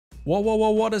Whoa,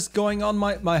 what is going on,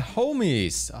 my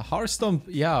homies? Hearthstone,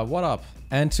 yeah, what up?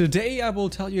 And today I will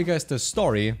tell you guys the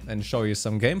story and show you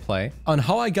some gameplay on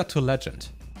how I got to Legend.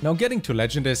 Now, getting to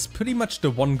Legend is pretty much the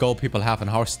one goal people have in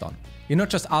Hearthstone. You not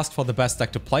just ask for the best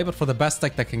deck to play, but for the best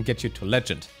deck that can get you to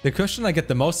Legend. The question I get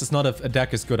the most is not if a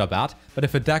deck is good or bad, but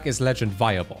if a deck is Legend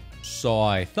viable. So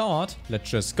I thought,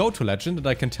 let's just go to Legend and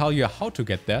I can tell you how to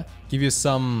get there, give you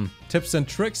some tips and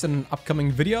tricks in an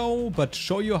upcoming video, but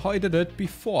show you how I did it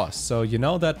before, so you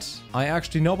know that I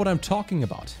actually know what I'm talking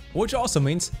about. Which also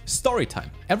means story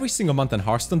time. Every single month in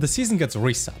Hearthstone, the season gets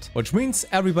reset, which means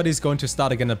everybody's going to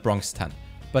start again at Bronze 10.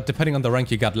 But depending on the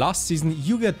rank you got last season,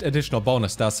 you get additional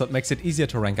bonus stars, so it makes it easier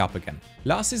to rank up again.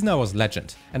 Last season I was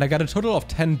Legend, and I got a total of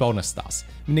 10 bonus stars,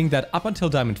 meaning that up until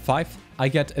Diamond 5, I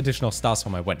get additional stars for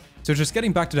my win. So just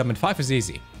getting back to Diamond 5 is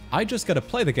easy. I just gotta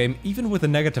play the game even with a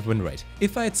negative win rate.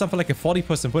 If I had something like a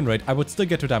 40% win rate, I would still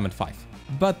get to Diamond 5.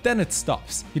 But then it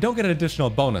stops. You don't get additional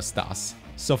bonus stars.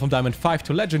 So from Diamond 5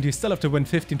 to Legend, you still have to win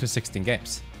 15 to 16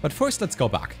 games. But first, let's go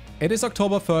back. It is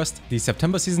October 1st, the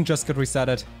September season just got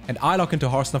resetted, and I log into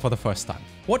Hearthstone for the first time.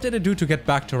 What did I do to get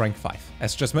back to rank 5?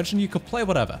 As just mentioned, you could play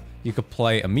whatever. You could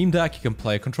play a meme deck, you can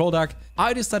play a control deck.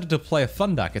 I decided to play a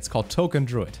fun deck, it's called Token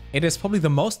Druid. It is probably the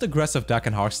most aggressive deck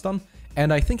in Hearthstone,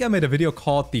 and I think I made a video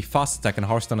called the fastest deck in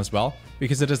Hearthstone as well,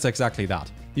 because it is exactly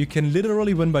that. You can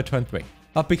literally win by turn 3.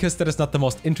 But because that is not the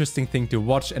most interesting thing to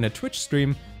watch in a Twitch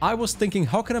stream, I was thinking,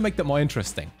 how can I make that more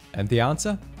interesting? And the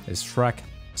answer is Shrek.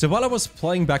 So while I was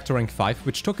playing back to rank 5,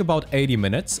 which took about 80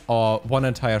 minutes, or one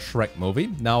entire Shrek movie,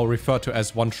 now referred to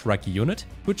as one Shrek unit,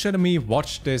 Twitch enemy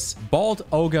watched this bald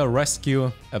ogre rescue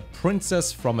a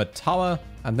princess from a tower,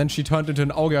 and then she turned into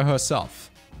an ogre herself.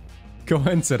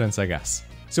 Coincidence, I guess.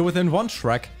 So within one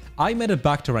Shrek, I made it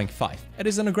back to rank 5. It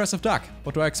is an aggressive deck.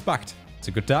 What do I expect? It's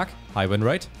a good deck, high win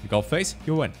rate, you go face,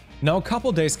 you win. Now a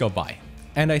couple days go by,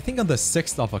 and I think on the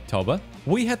 6th of October,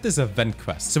 we had this event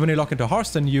quest. So when you log into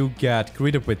Hearthstone, you get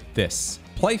greeted with this.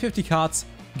 Play 50 cards,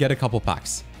 get a couple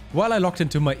packs. Well, I logged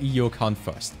into my EU account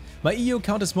first. My EU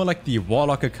account is more like the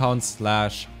Warlock account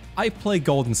slash I play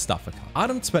golden stuff account. I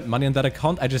don't spend money on that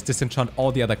account, I just disenchant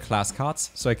all the other class cards,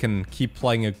 so I can keep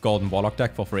playing a golden Warlock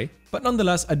deck for free. But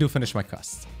nonetheless, I do finish my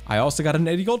quests. I also got an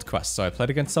 80 gold quest, so I played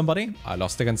against somebody, I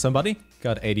lost against somebody,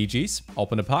 got 80 Gs,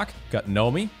 opened a pack, got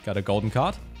Nomi, got a golden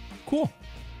card. Cool.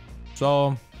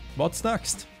 So, what's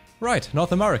next? Right,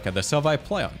 North America, the server I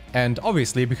play on. And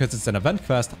obviously, because it's an event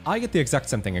quest, I get the exact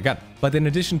same thing again. But in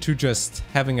addition to just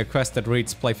having a quest that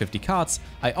reads play 50 cards,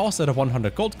 I also had a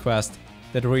 100 gold quest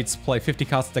that reads play 50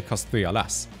 cards that cost 3 or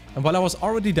less. And while I was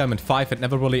already Diamond 5 and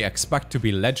never really expect to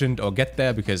be Legend or get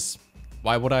there because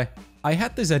why would I? I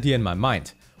had this idea in my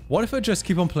mind. What if I just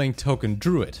keep on playing Token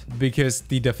Druid? Because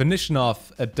the definition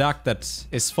of a deck that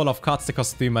is full of cards that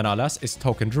cost 3 mana or less is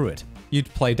Token Druid.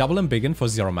 You'd play double Embiggen for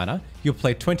 0 mana, you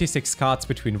play 26 cards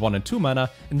between 1 and 2 mana,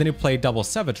 and then you play double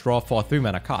Savage Draw for a 3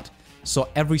 mana card. So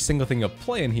every single thing you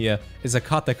play in here is a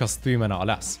card that costs 3 mana or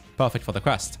less. Perfect for the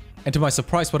quest. And to my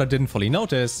surprise, what I didn't fully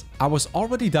notice, I was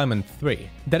already Diamond 3.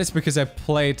 That is because I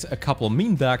played a couple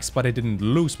meme decks, but I didn't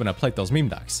lose when I played those meme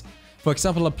decks. For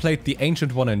example, I played the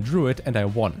Ancient one in Druid and I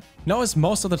won. Now, as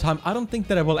most of the time, I don't think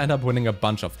that I will end up winning a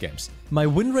bunch of games. My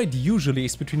win rate usually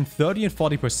is between 30 and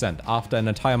 40% after an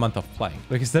entire month of playing,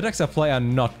 because the decks I play are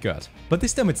not good. But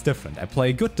this time it's different. I play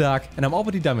a good deck and I'm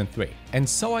already Diamond 3. And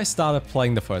so I started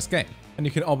playing the first game. And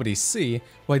you can already see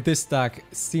why this deck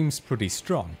seems pretty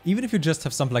strong. Even if you just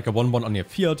have something like a 1-1 on your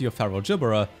field, your Feral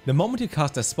Gibberer, the moment you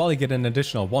cast a spell you get an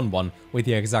additional 1-1 with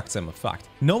the exact same effect.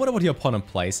 No matter what your opponent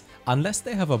plays, unless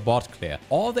they have a board clear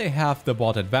or they have the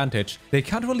board advantage, they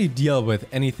can't really deal with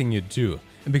anything you do.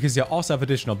 And because you also have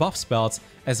additional buff spells,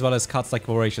 as well as cards like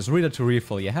Voracious Reader to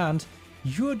refill your hand,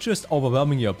 you're just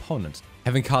overwhelming your opponent.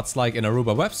 Having cards like an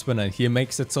Aruba Web Spinner here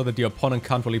makes it so that your opponent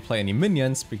can't really play any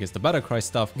minions, because the Battlecry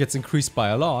stuff gets increased by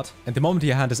a lot, and the moment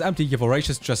your hand is empty, your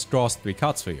Voracious just draws 3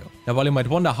 cards for you. Now, while you might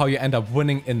wonder how you end up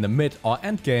winning in the mid or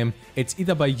end game, it's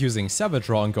either by using Savage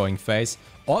Draw and going face,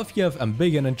 or if you have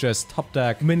Embiggen and just top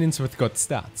deck minions with good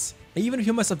stats. Even if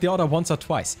you mess up the order once or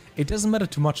twice, it doesn't matter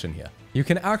too much in here. You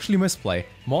can actually misplay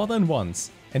more than once,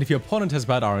 and if your opponent has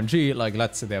bad RNG, like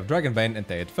let's say they have Dragonbane and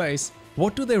they hit face,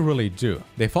 what do they really do?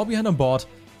 They fall behind a board,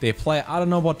 they play I don't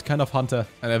know what kind of hunter,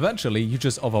 and eventually you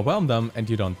just overwhelm them and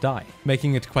you don't die,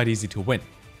 making it quite easy to win.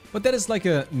 But that is like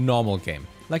a normal game.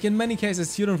 Like in many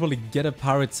cases, you don't really get a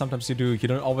pirate, sometimes you do, you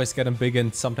don't always get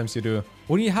Embiggen, sometimes you do.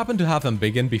 When you happen to have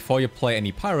Embiggen before you play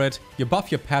any pirate, you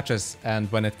buff your patches,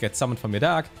 and when it gets summoned from your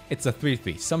deck, it's a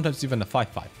 3-3, sometimes even a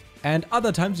 5-5. And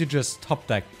other times you just top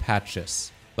deck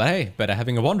patches. But hey, better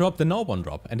having a 1-drop than no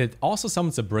 1-drop. And it also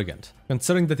summons a Brigand.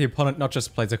 Considering that the opponent not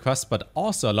just plays a quest, but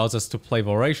also allows us to play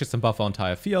Voracious and buff our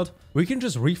entire field, we can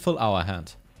just refill our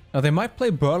hand. Now they might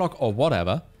play Burlock or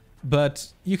whatever,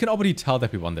 but you can already tell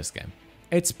that we won this game.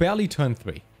 It's barely turn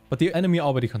 3, but the enemy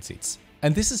already concedes.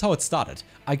 And this is how it started.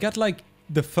 I got like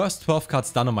the first 12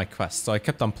 cards done on my quest, so I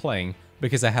kept on playing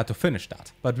because I had to finish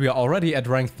that. But we are already at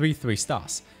rank 3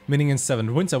 stars, meaning in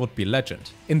 7 wins I would be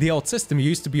legend. In the old system you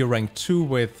used to be rank 2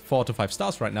 with 4 to 5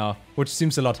 stars right now, which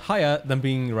seems a lot higher than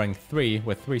being rank 3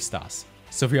 with 3 stars.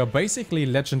 So we are basically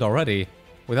legend already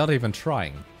without even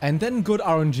trying. And then good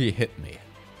RNG hit me.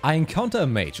 I encounter a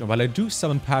mage, and while I do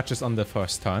summon patches on the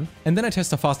first turn, and then I test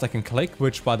how fast I can click,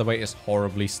 which by the way is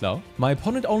horribly slow, my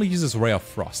opponent only uses Ray of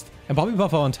Frost. And while we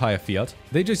buff our entire field,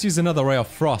 they just use another Ray of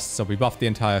Frost, so we buff the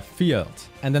entire field.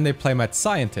 And then they play Mad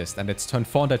Scientist, and it's turn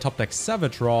 4 and I top deck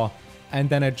Savage Raw, and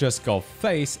then I just go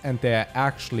face, and they're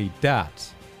actually dead.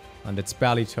 And it's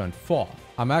barely turn 4.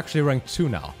 I'm actually rank 2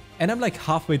 now. And I'm like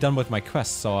halfway done with my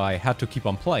quest, so I had to keep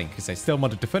on playing, because I still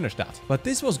wanted to finish that. But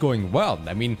this was going well,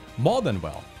 I mean, more than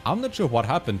well. I'm not sure what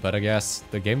happened, but I guess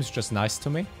the game is just nice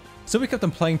to me. So we kept on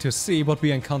playing to see what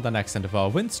we encounter next, and if our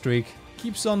win streak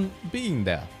keeps on being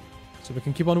there. So we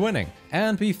can keep on winning.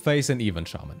 And we face an Even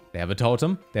Shaman. They have a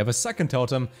totem, they have a second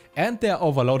totem, and they're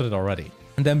overloaded already.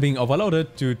 And them being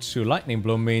overloaded due to Lightning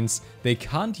Bloom means they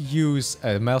can't use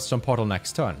a Maelstrom Portal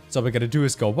next turn. So what we gotta do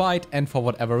is go white, and for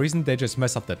whatever reason they just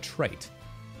mess up the trait.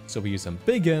 So we use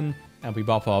Embiggen, and we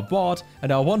buff our board,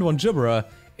 and our 1/1 Gibberer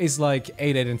is like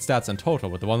 8/8 in stats in total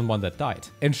with the 1/1 that died.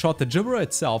 In short, the Gibberer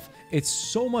itself, it's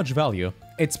so much value.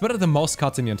 It's better than most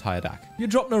cards in your entire deck. You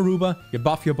drop Naruba, you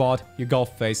buff your board, you go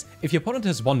face. If your opponent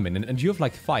has 1 minion and you have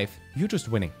like 5, you're just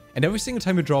winning. And every single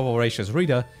time you draw a Voracious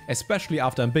Reader, especially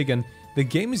after Embiggen, the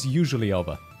game is usually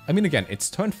over. I mean, again, it's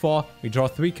turn 4, we draw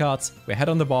 3 cards, we head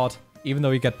on the board, even though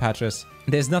we get patches,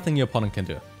 there's nothing your opponent can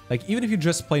do. Like, even if you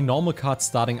just play normal cards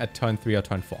starting at turn 3 or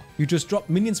turn 4, you just drop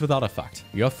minions without effect,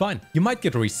 you're fine. You might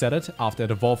get resetted after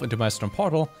it evolves into Maelstrom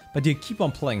Portal, but you keep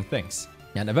on playing things.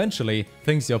 And eventually,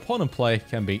 things your opponent play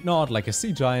can be ignored, like a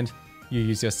Sea Giant, you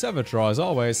use your Savage Draw as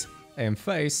always, aim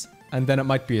face, and then it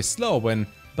might be a slow win,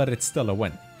 but it's still a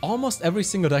win. Almost every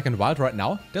single deck in Wild right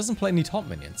now doesn't play any taunt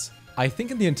minions. I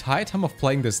think in the entire time of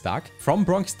playing this deck, from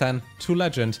Bronx 10 to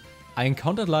Legend, I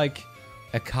encountered like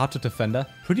a card to Defender.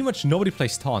 Pretty much nobody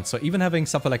plays taunt, so even having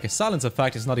something like a silence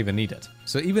effect is not even needed.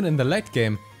 So even in the late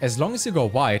game, as long as you go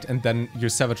white and then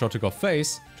use Savage Draw to go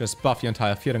face, just buff your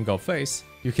entire field and go face,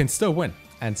 you can still win.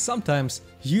 And sometimes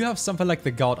you have something like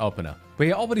the Gout Opener, where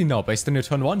you already know based on your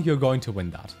turn 1 you're going to win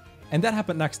that. And that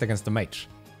happened next against the Mage.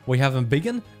 We have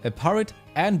Embiggen, a Pirate,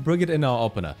 and Brigand in our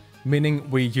opener, meaning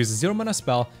we use a 0 mana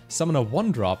spell, summon a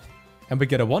 1-drop, and we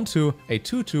get a 1/2, a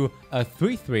 2/2, a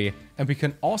 3/3, and we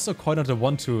can also coin out a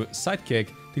 1/2 sidekick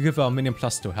to give our minion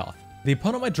 +2 health. The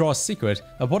opponent might draw a secret,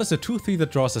 but what is a 2/3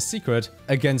 that draws a secret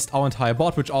against our entire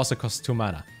board, which also costs 2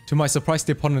 mana? To my surprise,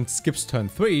 the opponent skips turn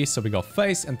 3, so we go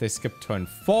face, and they skip turn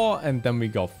 4, and then we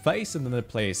go face, and then they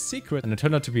play a secret, and it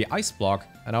turned out to be Ice Block.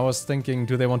 And I was thinking,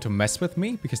 do they want to mess with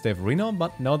me because they have Reno?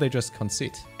 But no, they just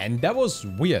concede. And that was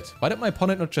weird. Why did my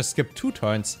opponent not just skip 2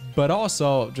 turns, but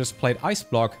also just played Ice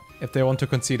Block if they want to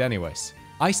concede anyways?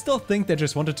 I still think they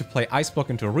just wanted to play Ice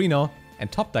Block into Reno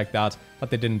and top deck that, but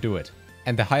they didn't do it.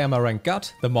 And the higher my rank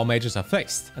got, the more mages I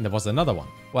faced. And there was another one.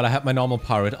 While I had my normal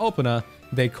Pirate opener,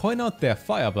 they coin out their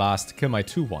Fire Blast, kill my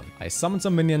 2/1. I summon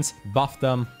some minions, buff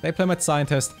them, they play Mad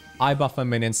Scientist, I buff my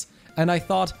minions, and I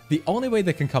thought the only way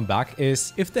they can come back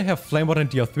is if they have Flame Ward and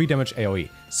deal 3 damage AoE.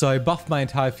 So I buffed my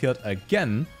entire field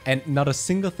again, and not a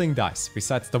single thing dies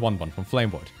besides the 1/1 from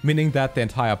Flame Ward, meaning that the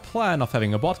entire plan of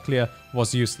having a board clear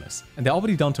was useless. And they're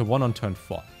already down to 1 on turn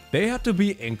 4. They had to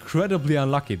be incredibly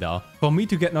unlucky though, for me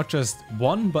to get not just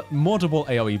 1, but multiple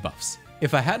AoE buffs.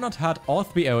 If I had not had all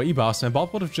 3 AoE buffs, my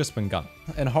board would have just been gone.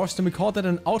 In Hearthstone we called it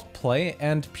an outplay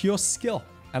and pure skill.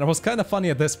 And it was kind of funny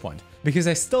at this point, because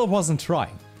I still wasn't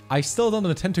trying. I still don't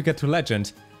intend to get to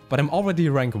Legend, but I'm already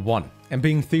rank 1. And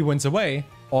being 3 wins away,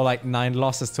 or like 9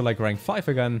 losses to like rank 5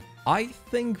 again, I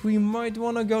think we might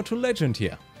want to go to Legend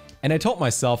here. And I told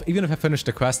myself, even if I finish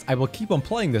the quest, I will keep on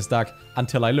playing this deck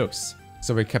until I lose.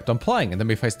 So we kept on playing, and then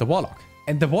we faced the Warlock.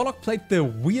 And the Warlock played the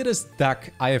weirdest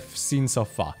deck I have seen so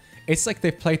far. It's like they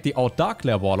played the old Dark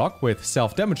Lair Warlock with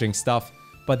self-damaging stuff,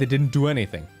 but they didn't do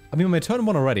anything. I mean, my turn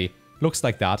 1 already looks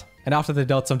like that, and after they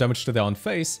dealt some damage to their own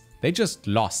face, They just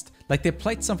lost. Like, they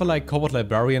played something like Cobalt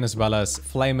Librarian as well as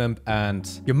Flame Imp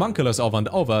and Homunculus over and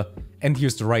over and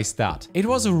used Raise that. It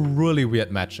was a really weird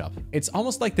matchup. It's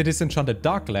almost like they disenchanted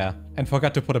Dark Lair and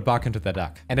forgot to put a bug into their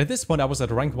deck. And at this point I was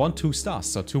at rank 1, 2 stars,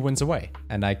 so 2 wins away.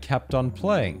 And I kept on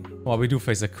playing. Well, we do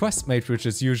face a quest mate, which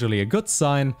is usually a good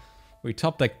sign. We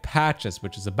top deck Patches,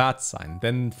 which is a bad sign.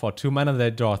 Then for 2 mana they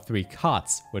draw 3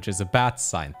 cards, which is a bad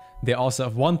sign. They also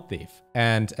have 1 Thief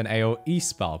and an AoE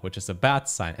spell, which is a bad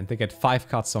sign. And they get 5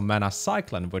 cards from Mana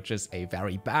Cyclone, which is a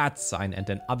very bad sign. And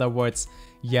in other words,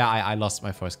 yeah, I lost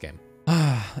my first game.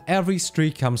 Every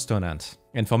streak comes to an end.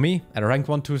 And for me, at rank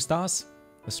 1, 2 stars,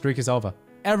 the streak is over.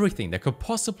 Everything that could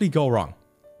possibly go wrong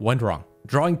went wrong.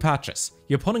 Drawing Patches.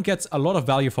 Your opponent gets a lot of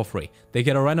value for free. They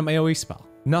get a random AoE spell.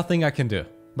 Nothing I can do.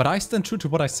 But I stand true to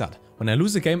what I said. When I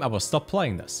lose a game, I will stop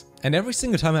playing this. And every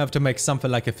single time I have to make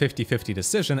something like a 50-50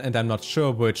 decision and I'm not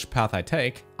sure which path I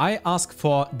take, I ask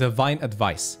for divine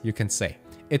advice, you can say.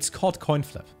 It's called coin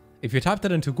flip. If you type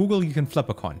that into Google, you can flip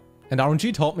a coin. And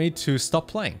RNG told me to stop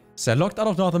playing. So I logged out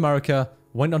of North America,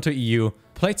 went onto EU,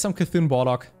 played some Cthulhu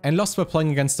Warlock, and lost by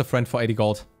playing against a friend for 80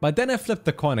 gold. But then I flipped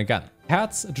the coin again.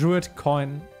 Heads, Druid,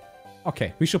 coin...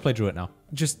 Okay, we should play Druid now.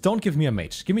 Just don't give me a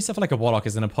mage. Give me something like a Warlock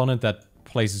as an opponent that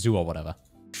plays Zoo or whatever.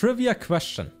 Trivia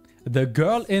question. The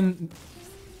girl in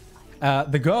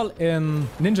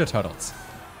Ninja Turtles.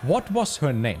 What was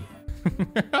her name?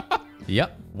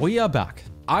 Yep, we are back.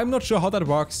 I'm not sure how that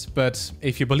works, but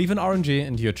if you believe in RNG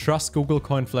and you trust Google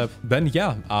coin flip, then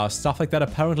yeah, stuff like that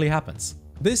apparently happens.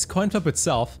 This coin flip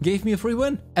itself gave me a free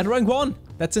win at rank 1.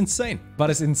 That's insane.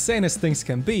 But as insane as things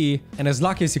can be, and as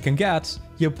lucky as you can get,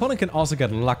 your opponent can also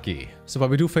get lucky. So when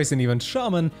we do face an event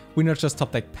Shaman, we not just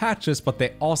top deck Patches, but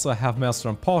they also have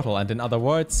Maelstrom Portal, and in other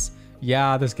words,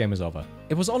 yeah, this game is over.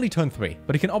 It was only turn 3,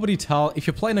 but you can already tell if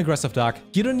you play an aggressive deck,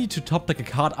 you don't need to top deck a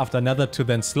card after another to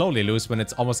then slowly lose when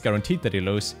it's almost guaranteed that you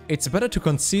lose. It's better to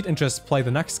concede and just play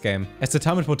the next game, as the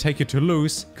time it will take you to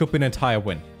lose could be an entire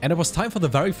win. And it was time for the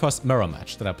very first mirror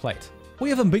match that I played. We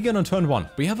have a Begin on turn 1.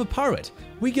 We have a Pirate.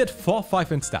 We get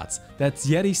 4-5 in stats. That's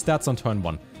Yeti stats on turn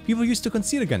 1. People used to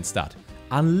concede against that,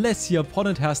 unless your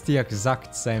opponent has the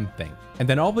exact same thing. And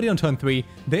then already on turn 3,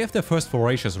 they have their first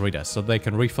Voracious Reader, so they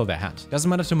can refill their hand. Doesn't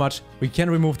matter too much, we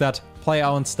can remove that, play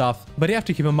our own stuff, but you have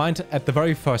to keep in mind, at the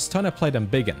very first turn I played them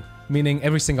Begin, meaning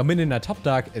every single minion I top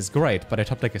deck is great, but I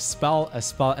top deck a spell,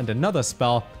 and another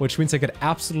spell, which means I get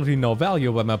absolutely no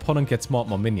value when my opponent gets more and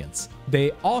more minions.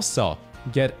 They also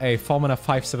get a 4-mana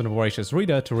 5/7 Voracious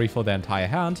Reader to refill their entire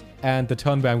hand, and the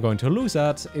turn where I'm going to lose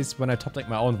at is when I top deck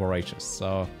my own Voracious,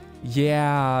 so...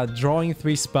 yeah, drawing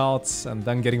 3 spells and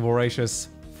then getting Voracious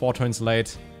 4 turns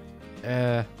late.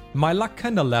 My luck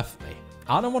kinda left me.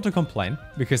 I don't want to complain,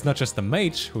 because not just the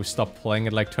mage, who stopped playing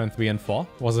at like turn 3 and 4,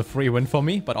 was a free win for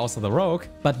me, but also the rogue.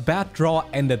 But bad draw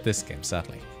ended this game,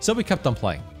 sadly. So we kept on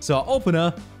playing. So our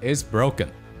opener is broken.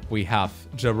 We have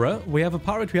Jabra, we have a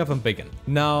Pirate, we have a Begin.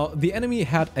 Now, the enemy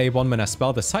had a 1-mana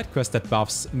spell, the side quest that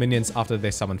buffs minions after they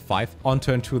summon 5. On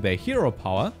turn 2, they hero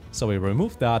power, so we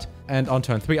removed that. And on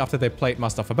turn 3, after they played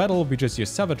Master for Battle, we just use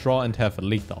Savage Draw and have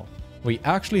lethal. We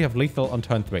actually have lethal on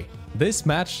turn 3. This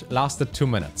match lasted 2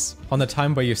 minutes, on the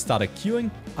time where you started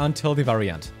queuing until the very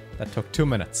end. That took 2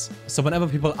 minutes. So whenever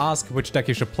people ask which deck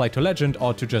you should play to Legend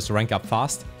or to just rank up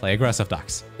fast, play aggressive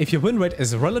decks. If your win rate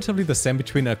is relatively the same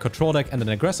between a control deck and an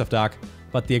aggressive deck,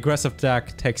 but the aggressive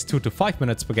deck takes 2 to 5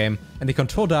 minutes per game and the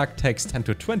control deck takes 10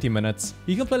 to 20 minutes,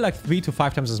 you can play like 3 to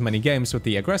 5 times as many games with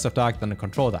the aggressive deck than a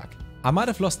control deck. I might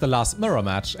have lost the last mirror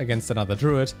match against another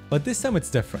Druid, but this time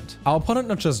it's different. Our opponent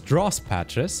not just draws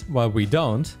Patches, while we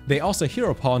don't, they also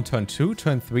hero power on turn 2,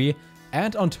 turn 3,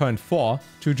 and on turn 4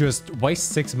 to just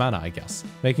waste 6 mana, I guess,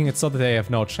 making it so that they have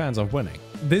no chance of winning.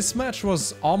 This match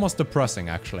was almost depressing,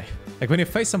 actually. Like when you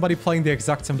face somebody playing the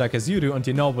exact same deck as you do and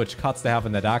you know which cards they have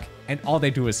in their deck, and all they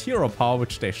do is hero power,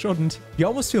 which they shouldn't, you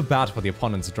almost feel bad for the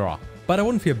opponent's draw. But I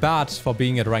wouldn't feel bad for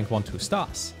being at rank 1, 2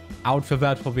 stars. I would feel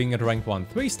bad for being at rank 1,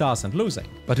 3 stars and losing.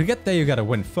 But to get there, you gotta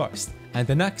win first. And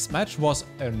the next match was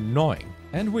annoying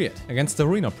and weird against the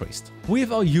Arena Priest. We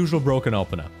have our usual broken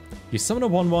opener. You summon a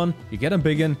 1/1, you get a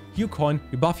Begin, you coin,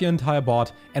 you buff your entire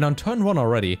board, and on turn 1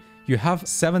 already, you have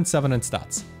 7/7 in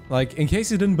stats. Like, in case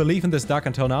you didn't believe in this deck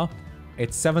until now,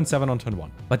 it's 7/7 on turn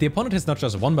 1. But the opponent has not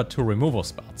just 1 but 2 removal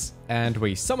spells. And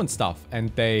we summon stuff,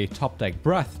 and they top deck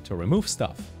Breath to remove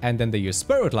stuff. And then they use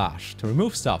Spirit Lash to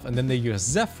remove stuff, and then they use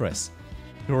Zephrys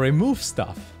to remove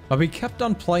stuff. But we kept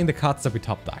on playing the cards that we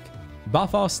top deck.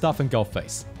 Buff our stuff and go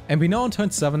face. And we know on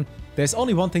turn 7, there's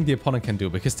only one thing the opponent can do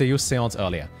because they used Seance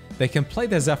earlier. They can play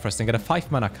their Zephrys and get a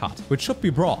 5-mana card, which should be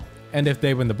Brawl. And if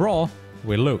they win the Brawl,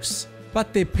 we lose.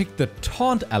 but they picked the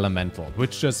Taunt Elemental,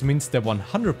 which just means they're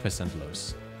 100%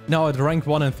 lose. Now at rank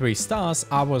 1 and 3 stars,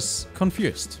 I was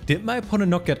confused. Did my opponent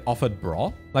not get offered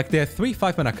Brawl? Like there are 3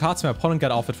 5-mana cards my opponent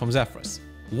got offered from Zephrys.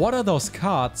 What are those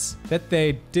cards that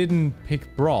they didn't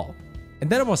pick Brawl? And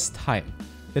then it was time.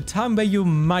 The time where you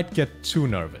might get too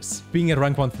nervous. Being at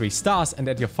rank 1 3 stars and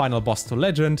at your final boss to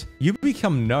legend, you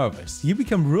become nervous. You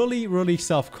become really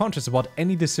self-conscious about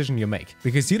any decision you make.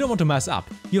 Because you don't want to mess up.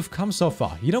 You've come so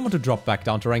far. You don't want to drop back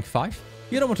down to rank 5.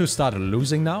 You don't want to start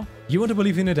losing now. You want to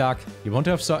believe in the dark. You want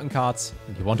to have certain cards.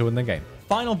 And you want to win the game.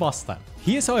 Final boss time.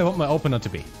 Here's how I want my opener to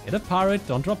be. Hit a pirate,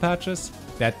 don't drop patches.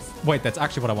 Wait, that's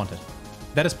actually what I wanted.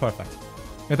 That is perfect.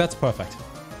 Yeah, that's perfect.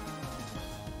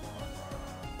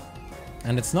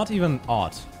 And it's not even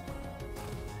odd.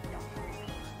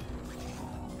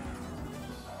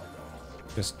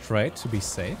 Just trade to be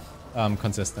safe.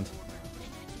 Consistent.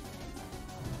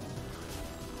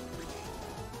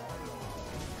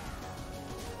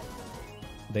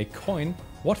 They coin.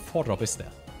 What 4-drop is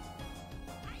there?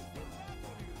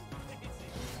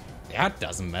 That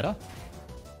doesn't matter.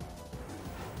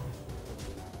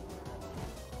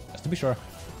 Just to be sure.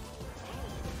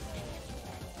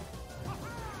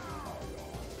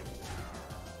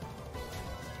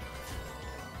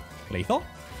 Lethal?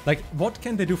 Like, what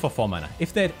can they do for 4 mana?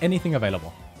 If they had anything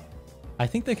available. I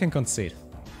think they can concede.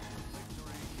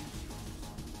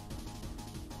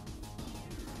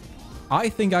 I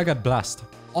think I got blessed.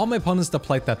 All my opponents that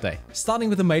played that day. Starting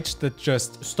with the mage that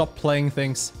just stopped playing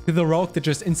things, to the rogue that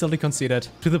just instantly conceded,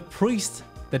 to the priest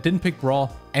that didn't pick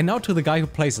Brawl, and now to the guy who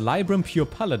plays Libram Pure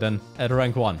Paladin at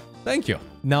rank 1. Thank you.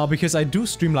 Now, because I do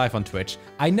stream live on Twitch,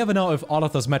 I never know if all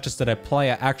of those matches that I play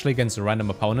are actually against random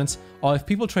opponents, or if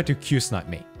people try to Q-snipe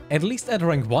me. At least at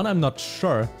rank 1, I'm not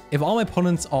sure if all my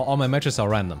opponents or all my matches are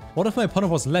random. What if my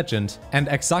opponent was Legend and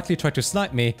exactly tried to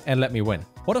snipe me and let me win?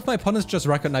 What if my opponents just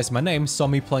recognized my name, saw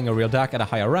me playing a real deck at a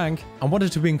higher rank, and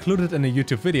wanted to be included in a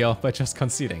YouTube video by just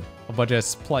conceding, or by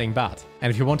just playing bad?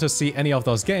 And if you want to see any of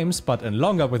those games, but in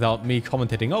longer without me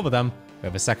commentating over them, we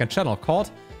have a second channel called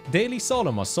Daily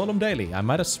Solem or Solem Daily. I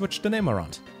might have switched the name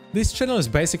around. This channel is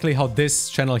basically how this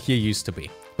channel here used to be,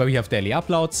 where we have daily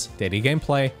uploads, daily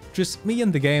gameplay, just me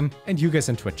in the game, and you guys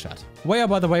in Twitch chat. Where,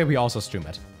 by the way, we also stream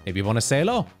it. Maybe you want to say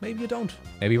hello, maybe you don't.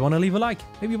 Maybe you want to leave a like,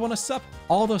 maybe you want to sub.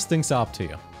 All those things are up to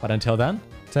you. But until then,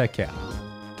 take care.